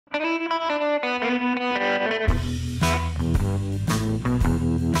Hello,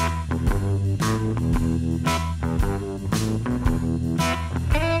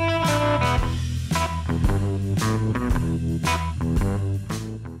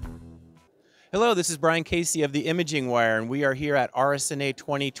 this is Brian Casey of the Imaging Wire, and we are here at RSNA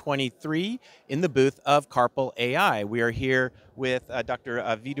 2023 in the booth of CARPL.ai. We are here with Dr.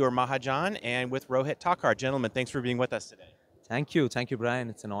 Vidur Mahajan and with Rohit Takhar. Gentlemen, thanks for being with us today. Thank you, Brian.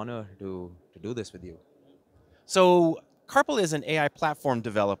 It's an honor to do this with you. So, CARPL is an AI platform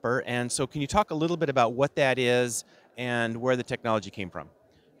developer, and so can you talk a little bit about what that is and where the technology came from?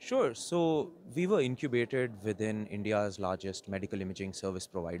 Sure. So we were incubated within India's largest medical imaging service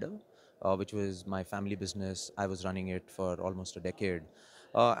provider, which was my family business. I was running it for almost a decade.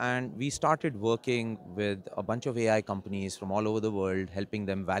 And we started working with a bunch of AI companies from all over the world, helping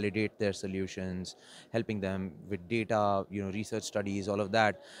them validate their solutions, helping them with data, research studies, all of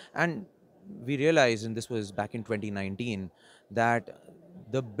that. And we realized, and this was back in 2019, that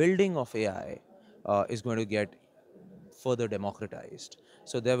the building of AI is going to get further democratized.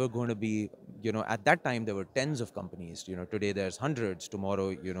 So there were going to be, at that time there were tens of companies. Today there's hundreds.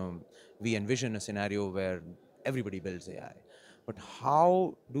 Tomorrow, we envision a scenario where everybody builds AI. But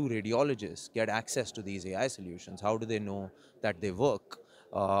how do radiologists get access to these AI solutions? How do they know that they work?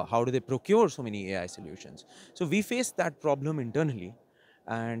 How do they procure so many AI solutions? So we faced that problem internally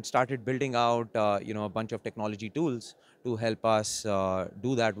and started building out a bunch of technology tools to help us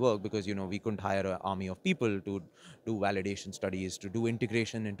do that work, because we couldn't hire an army of people to do validation studies, to do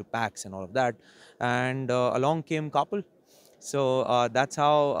integration into packs and all of that. And along came CARPL. So that's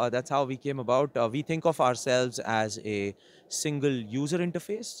how we came about. We think of ourselves as a single user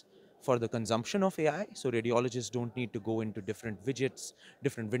interface for the consumption of AI. So radiologists don't need to go into different widgets,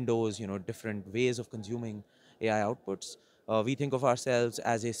 different windows, different ways of consuming AI outputs. We think of ourselves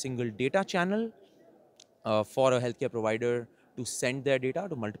as a single data channel for a healthcare provider to send their data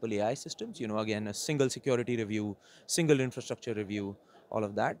to multiple AI systems. Again, a single security review, single infrastructure review, all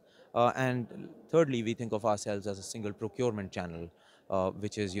of that. And thirdly, we think of ourselves as a single procurement channel,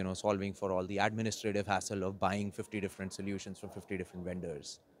 which is solving for all the administrative hassle of buying 50 different solutions from 50 different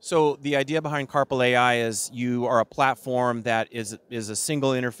vendors. So the idea behind CARPL.ai is you are a platform that is a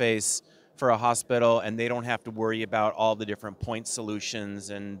single interface for a hospital, and they don't have to worry about all the different point solutions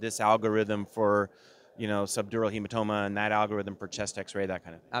and this algorithm for subdural hematoma and that algorithm for chest x-ray, that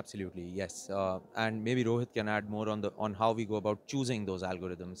kind of thing. Absolutely, yes. And maybe Rohit can add more on how we go about choosing those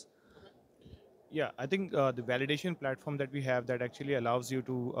algorithms. Yeah, I think the validation platform that we have that actually allows you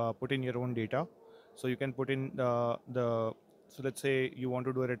to put in your own data. So you can put in so let's say you want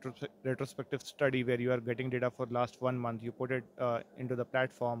to do a retrospective study where you are getting data for last 1 month. You put it into the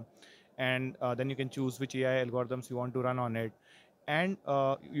platform, and then you can choose which AI algorithms you want to run on it. And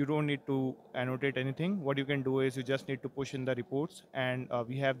you don't need to annotate anything. What you can do is you just need to push in the reports, and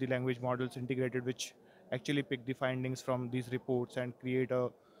we have the language models integrated which actually pick the findings from these reports and create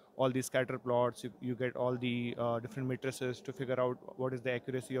all these scatter plots. You get all the different matrices to figure out what is the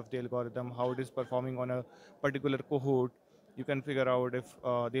accuracy of the algorithm, how it is performing on a particular cohort. You can figure out if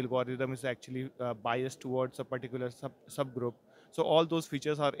the algorithm is actually biased towards a particular subgroup. So all those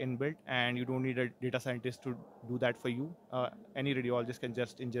features are inbuilt, and you don't need a data scientist to do that for you. Any radiologist can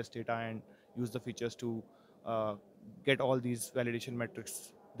just ingest data and use the features to get all these validation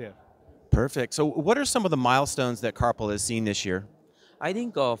metrics there. Perfect. So what are some of the milestones that CARPL has seen this year? I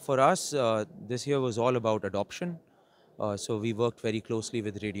think for us, this year was all about adoption. So we worked very closely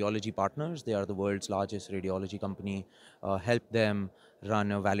with radiology partners. They are the world's largest radiology company. Helped them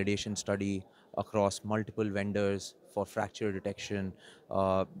run a validation study across multiple vendors for fracture detection,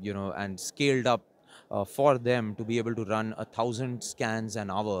 and scaled up for them to be able to run 1,000 scans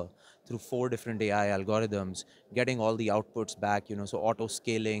an hour through 4 different AI algorithms, getting all the outputs back, so auto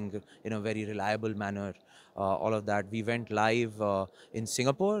scaling in a very reliable manner. All of that. We went live in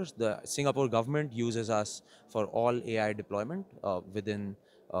Singapore. The Singapore government uses us for all AI deployment within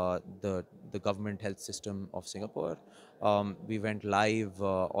the government health system of Singapore. We went live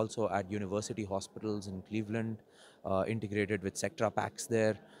also at university hospitals in Cleveland, integrated with Sectra packs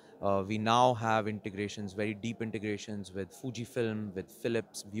there. We now have integrations, very deep integrations with Fujifilm, with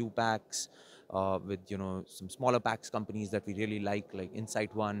Philips, View packs, with some smaller packs companies that we really like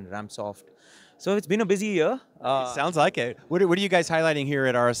Insight One, Ramsoft. So it's been a busy year. Sounds like it. What are you guys highlighting here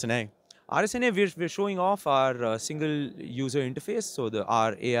at RSNA? RSNA, we're showing off our single user interface, so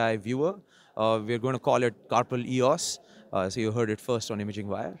our AI viewer. We're going to call it CARPL EOS. So you heard it first on Imaging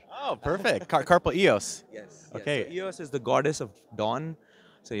Wire. Oh, perfect. CARPL EOS. Yes. Okay. So EOS is the goddess of dawn.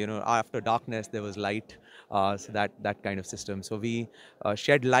 So, after darkness, there was light. So that kind of system. So we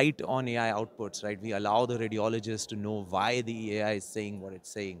shed light on AI outputs, right? We allow the radiologist to know why the AI is saying what it's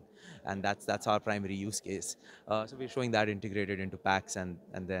saying. And that's our primary use case. So we're showing that integrated into packs and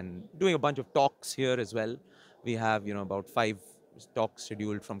then doing a bunch of talks here as well. We have, about 5 talks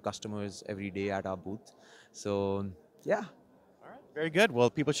scheduled from customers every day at our booth. So, yeah. All right, very good. Well,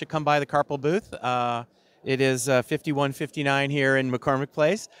 people should come by the CARPL booth. It is 5159 here in McCormick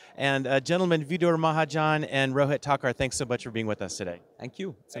Place. And gentlemen, Vidur Mahajan and Rohit Takhar, thanks so much for being with us today. Thank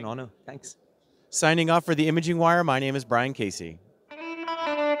you. It's an honor. Thanks. Signing off for the Imaging Wire, my name is Brian Casey.